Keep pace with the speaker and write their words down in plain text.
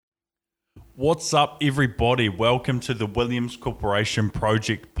What's up, everybody? Welcome to the Williams Corporation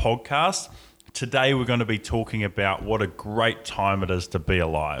Project podcast. Today we're going to be talking about what a great time it is to be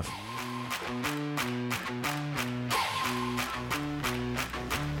alive.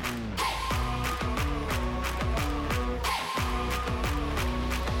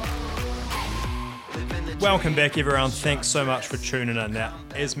 Welcome back, everyone. Thanks so much for tuning in. Now,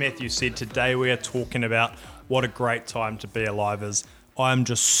 as Matthew said, today we are talking about what a great time to be alive is. I'm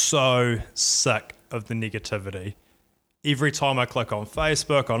just so sick of the negativity. Every time I click on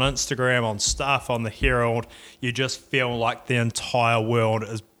Facebook, on Instagram, on stuff, on the Herald, you just feel like the entire world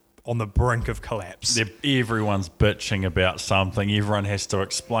is on the brink of collapse. Everyone's bitching about something. Everyone has to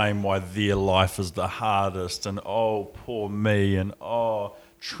explain why their life is the hardest, and oh, poor me, and oh,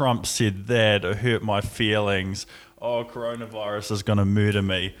 Trump said that, it hurt my feelings. Oh, coronavirus is going to murder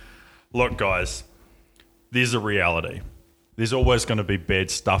me. Look, guys, there's a reality. There's always going to be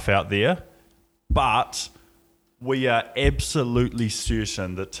bad stuff out there, but we are absolutely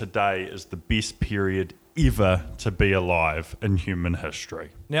certain that today is the best period ever to be alive in human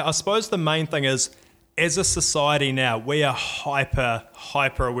history. Now, I suppose the main thing is, as a society now, we are hyper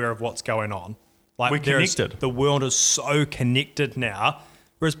aware of what's going on. Like, we're connected. The world is so connected now.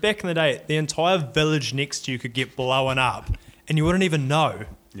 Whereas back in the day, the entire village next to you could get blown up and you wouldn't even know.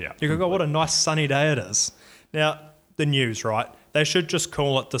 Yeah. You could go, what a nice sunny day it is. Now, the news, right? They should just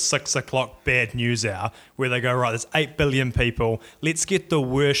call it the 6 o'clock bad news hour, where they go, right, there's 8 billion people. Let's get the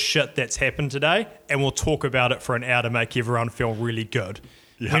worst shit that's happened today and we'll talk about it for an hour to make everyone feel really good.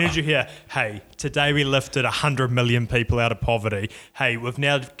 Yeah. When did you hear, hey, today we lifted 100 million people out of poverty. Hey, we've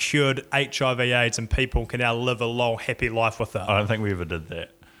now cured HIV/AIDS and people can now live a long, happy life with it. I don't think we ever did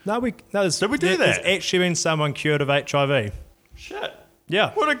that. No, did we do that? There's actually been someone cured of HIV. Shit.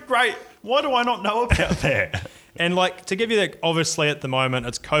 Yeah. Why do I not know about that? And like, to give you that, obviously at the moment,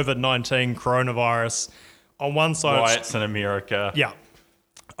 it's COVID-19, coronavirus. On one side, riots in America. Yeah.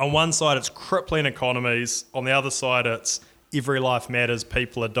 On one side, it's crippling economies. On the other side, it's every life matters,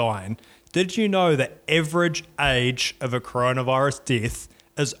 people are dying. Did you know the average age of a coronavirus death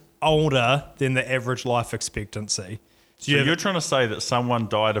is older than the average life expectancy? So you're trying to say that someone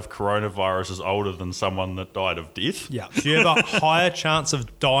died of coronavirus is older than someone that died of death? Yeah. So you have a higher chance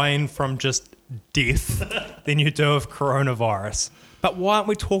of dying from just death than you do of coronavirus. But why aren't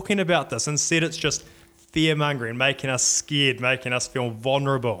we talking about this? Instead, it's just fear-mongering, making us scared, making us feel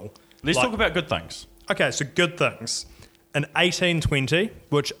vulnerable. Let's talk about good things. Okay, so good things. In 1820,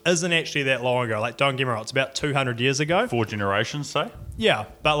 which isn't actually that long ago, like, don't get me wrong, it's about 200 years ago. 4 generations, say? Yeah,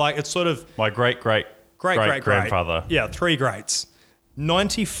 but like, it's sort of... My great-great-great-grandfather. Yeah, 3 greats.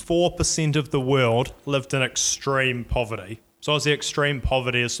 94% of the world lived in extreme poverty. So obviously extreme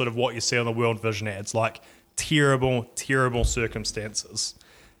poverty is sort of what you see on the World Vision ads, like terrible, terrible circumstances.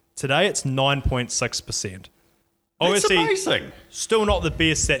 Today it's 9.6%. Obviously, that's amazing. Still not the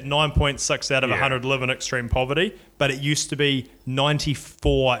best at 9.6 out of 100 live in extreme poverty, but it used to be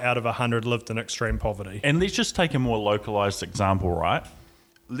 94 out of 100 lived in extreme poverty. And let's just take a more localized example, right?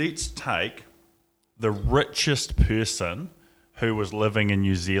 Let's take the richest person who was living in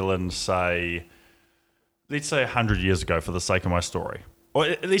New Zealand, let's say 100 years ago for the sake of my story.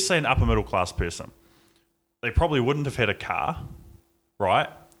 Or let's say an upper middle class person. They probably wouldn't have had a car, right?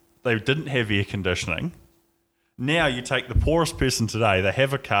 They didn't have air conditioning. Now you take the poorest person today, they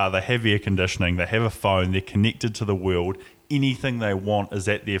have a car, they have air conditioning, they have a phone, they're connected to the world. Anything they want is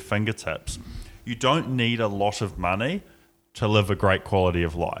at their fingertips. You don't need a lot of money to live a great quality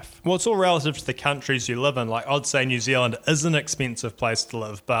of life. Well, it's all relative to the countries you live in. Like, I'd say New Zealand is an expensive place to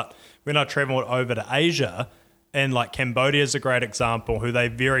live, but when I travelled over to Asia, and like Cambodia is a great example, who they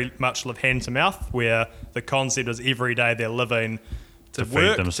very much live hand to mouth, where the concept is every day they're living to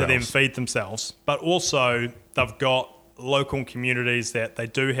work to then feed themselves. But also they've got local communities that they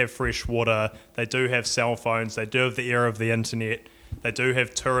do have fresh water, they do have cell phones, they do have the era of the internet, they do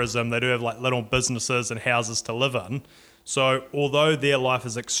have tourism, they do have like little businesses and houses to live in. So although their life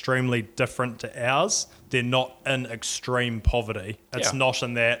is extremely different to ours, they're not in extreme poverty. It's not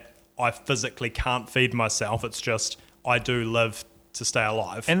in that I physically can't feed myself. It's just I do live to stay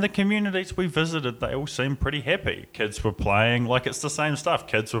alive. And the communities we visited, they all seemed pretty happy. Kids were playing, like it's the same stuff.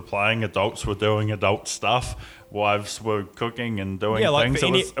 Kids were playing, adults were doing adult stuff, wives were cooking and doing things.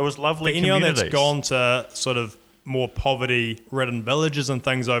 It was lovely communities. Anyone that's gone to sort of more poverty-ridden villages and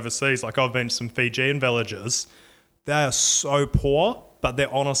things overseas, like I've been to some Fijian villages, they are so poor, but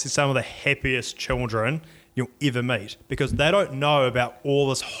they're honestly some of the happiest children you'll ever meet, because they don't know about all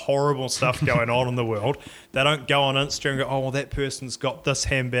this horrible stuff going on in the world. They don't go on Instagram and go, oh, well, that person's got this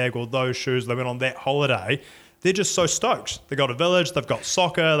handbag or those shoes, they went on that holiday. they're just so stoked. They've got a village, they've got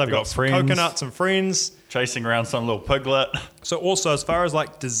soccer, they've got friends. coconuts and friends. Chasing around some little piglet. So also, as far as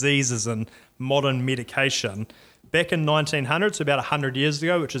like diseases and modern medication, back in 1900, so about 100 years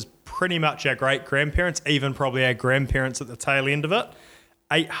ago, which is pretty much our great-grandparents, even probably our grandparents at the tail end of it,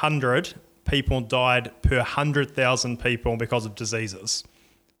 800 people died per 100,000 people because of diseases.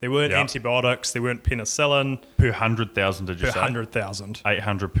 There weren't antibiotics, there weren't penicillin. Per 100,000, did you say? Per 100,000.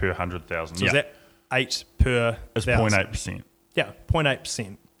 800 per 100,000. So is that 8 per It's 1,000? 0.8%. Yeah,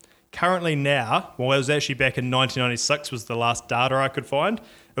 0.8%. Currently now, well, it was actually back in 1996 was the last data I could find.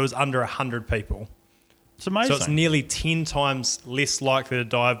 It was under 100 people. It's amazing. So it's nearly 10 times less likely to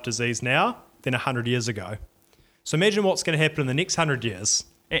die of disease now than 100 years ago. So imagine what's going to happen in the next 100 years.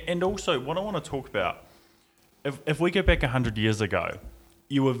 And also, what I want to talk about, if we go back 100 years ago,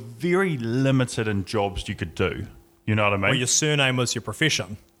 you were very limited in jobs you could do. You know what I mean? Well, your surname was your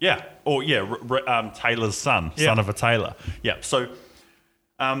profession. Yeah. Or, Taylor's son of a tailor. Yeah. So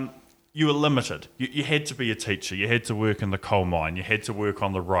you were limited. You had to be a teacher. You had to work in the coal mine. You had to work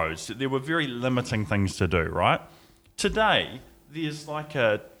on the roads. There were very limiting things to do, right? Today, there's like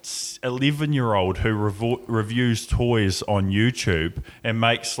a 11-year-old who reviews toys on YouTube and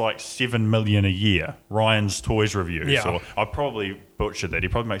makes like $7 million a year. Ryan's Toys Reviews. Yeah. Or I probably butchered that. He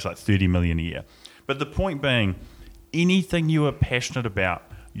probably makes like $30 million a year. But the point being, anything you are passionate about,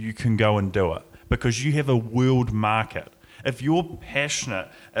 you can go and do it because you have a world market. If you're passionate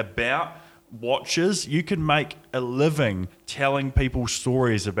about watches, you can make a living telling people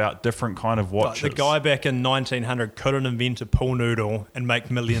stories about different kind of watches. Like the guy back in 1900 couldn't invent a pool noodle and make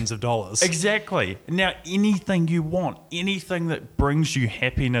millions of dollars. Exactly. Now, anything you want, anything that brings you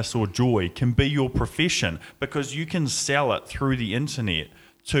happiness or joy can be your profession because you can sell it through the internet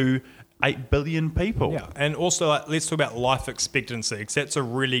to 8 billion people. Yeah, and also let's talk about life expectancy because that's a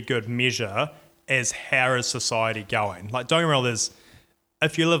really good measure as how is society going. Like, don't get me wrong,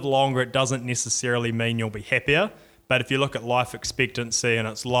 if you live longer, it doesn't necessarily mean you'll be happier. But if you look at life expectancy and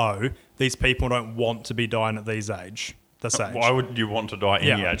it's low, these people don't want to be dying at this age. Why would you want to die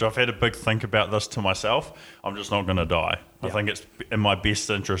any age? I've had a big think about this to myself. I'm just not going to die. I think it's in my best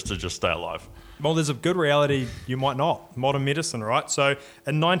interest to just stay alive. Well, there's a good reality you might not. Modern medicine, right? So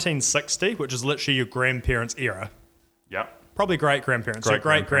in 1960, which is literally your grandparents' era. Yep. Probably great-grandparents. So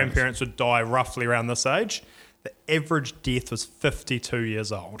great-grandparents would die roughly around this age. The average death was 52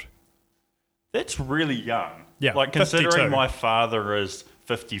 years old. That's really young. Yeah, like considering 52. my father is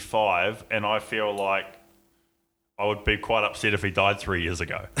 55 and I feel like I would be quite upset if he died 3 years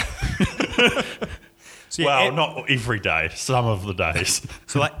ago. So not every day, some of the days.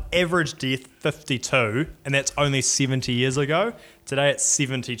 So like average death 52 and that's only 70 years ago. Today it's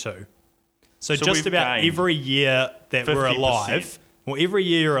 72. So just about every year that 50%. We're alive, every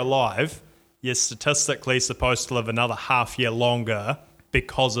year you're alive, you're statistically supposed to live another half year longer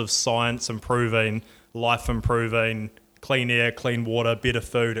because of science improving, life improving, clean air, clean water, better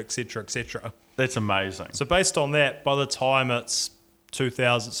food, etc., etc. That's amazing. So based on that, by the time it's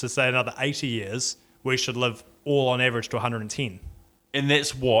 2000, so say another 80 years, we should live all on average to 110. And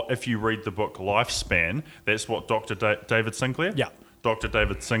that's what, if you read the book Lifespan, that's what Dr. David Sinclair? Yeah. Dr.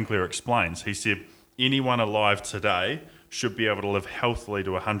 David Sinclair explains. He said, anyone alive today should be able to live healthily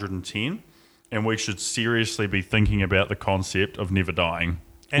to 110, and we should seriously be thinking about the concept of never dying,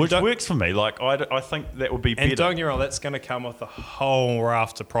 which works for me. Like, I think that would be better. And don't get me wrong, that's going to come with a whole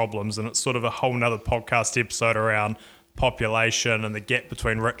raft of problems, and it's sort of a whole nother podcast episode around population and the gap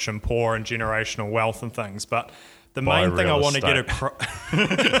between rich and poor and generational wealth and things. But the main thing I want to get across...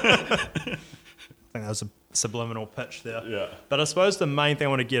 I think that was a subliminal pitch there. Yeah. But I suppose the main thing I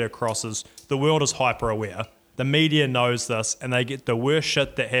want to get across is the world is hyper aware. The media knows this, and they get the worst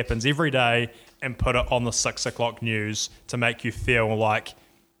shit that happens every day and put it on the 6 o'clock news to make you feel like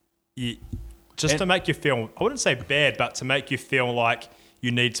to make you feel, I wouldn't say bad, but to make you feel like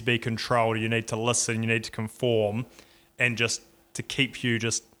you need to be controlled, you need to listen, you need to conform, and just to keep you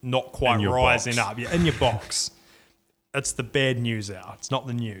just not quite rising up. Yeah, in your box. It's the bad news hour. It's not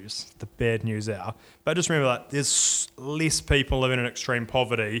the news. The bad news hour. But just remember that there's less people living in extreme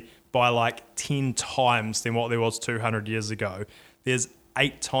poverty by like 10 times than what there was 200 years ago. There's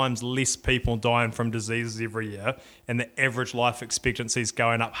 8 times less people dying from diseases every year, and the average life expectancy is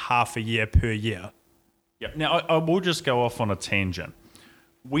going up half a year per year. Yeah. Now, I will just go off on a tangent.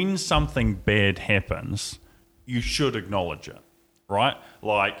 When something bad happens, you should acknowledge it, right?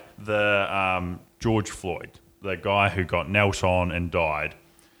 Like the George Floyd, the guy who got knelt on and died.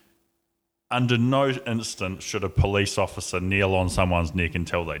 Under no instant should a police officer kneel on someone's neck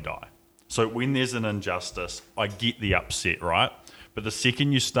until they die. So when there's an injustice, I get the upset, right? But the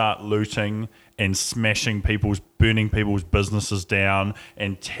second you start looting and burning people's businesses down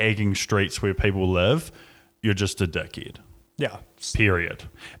and tagging streets where people live, you're just a dickhead. Yeah. Period.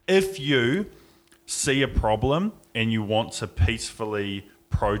 If you see a problem and you want to peacefully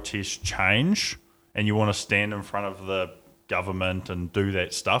protest change and you want to stand in front of the government and do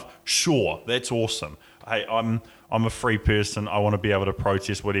that stuff, sure, that's awesome. Hey, I'm a free person. I want to be able to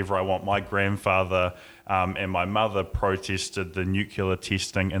protest whatever I want. My grandfather and my mother protested the nuclear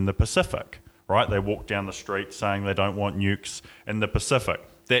testing in the Pacific, right? They walked down the street saying they don't want nukes in the Pacific.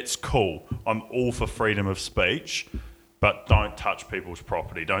 That's cool. I'm all for freedom of speech, but don't touch people's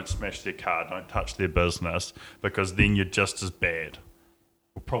property. Don't smash their car. Don't touch their business, because then you're just as bad.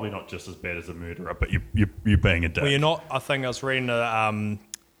 Well, probably not just as bad as a murderer, but you're being a dick. Well, you're not. I think I was reading an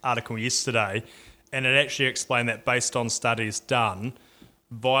article yesterday, and it actually explained that based on studies done,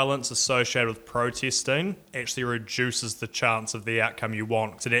 violence associated with protesting actually reduces the chance of the outcome you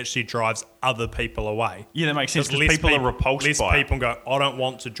want, because it actually drives other people away. Yeah, that makes sense, because people are repulsed by it. Less people go, I don't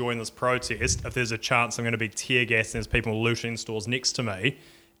want to join this protest if there's a chance I'm going to be tear gassed and there's people looting stores next to me,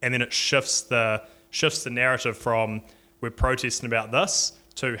 and then it shifts the narrative from we're protesting about this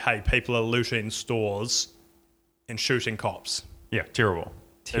to, hey, people are looting stores and shooting cops. Yeah, terrible.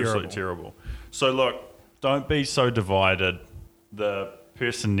 Absolutely terrible. So look, don't be so divided. The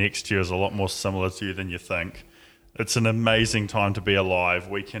person next to you is a lot more similar to you than you think. It's an amazing time to be alive.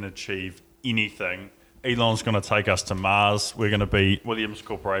 We can achieve anything. Elon's going to take us to Mars. Williams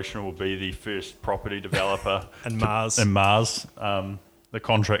Corporation will be the first property developer in Mars. The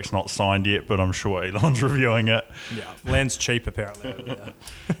contract's not signed yet, but I'm sure Elon's reviewing it. Yeah, land's cheap apparently.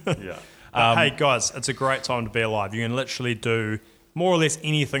 Yeah. Hey guys, it's a great time to be alive. You can literally do more or less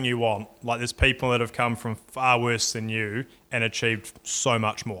anything you want. Like, there's people that have come from far worse than you and achieved so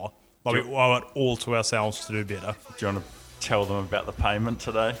much more. Like, we owe it all to ourselves to do better. Do you want to tell them about the payment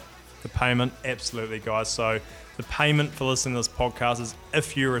today? The payment, absolutely, guys. So the payment for listening to this podcast is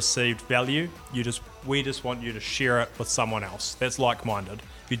if you received value, we just want you to share it with someone else that's like-minded.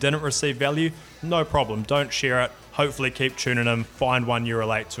 If you didn't receive value, no problem. Don't share it. Hopefully keep tuning in, find one you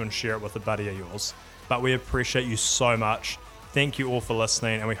relate to and share it with a buddy of yours. But we appreciate you so much. Thank you all for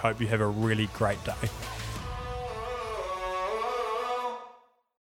listening, and we hope you have a really great day.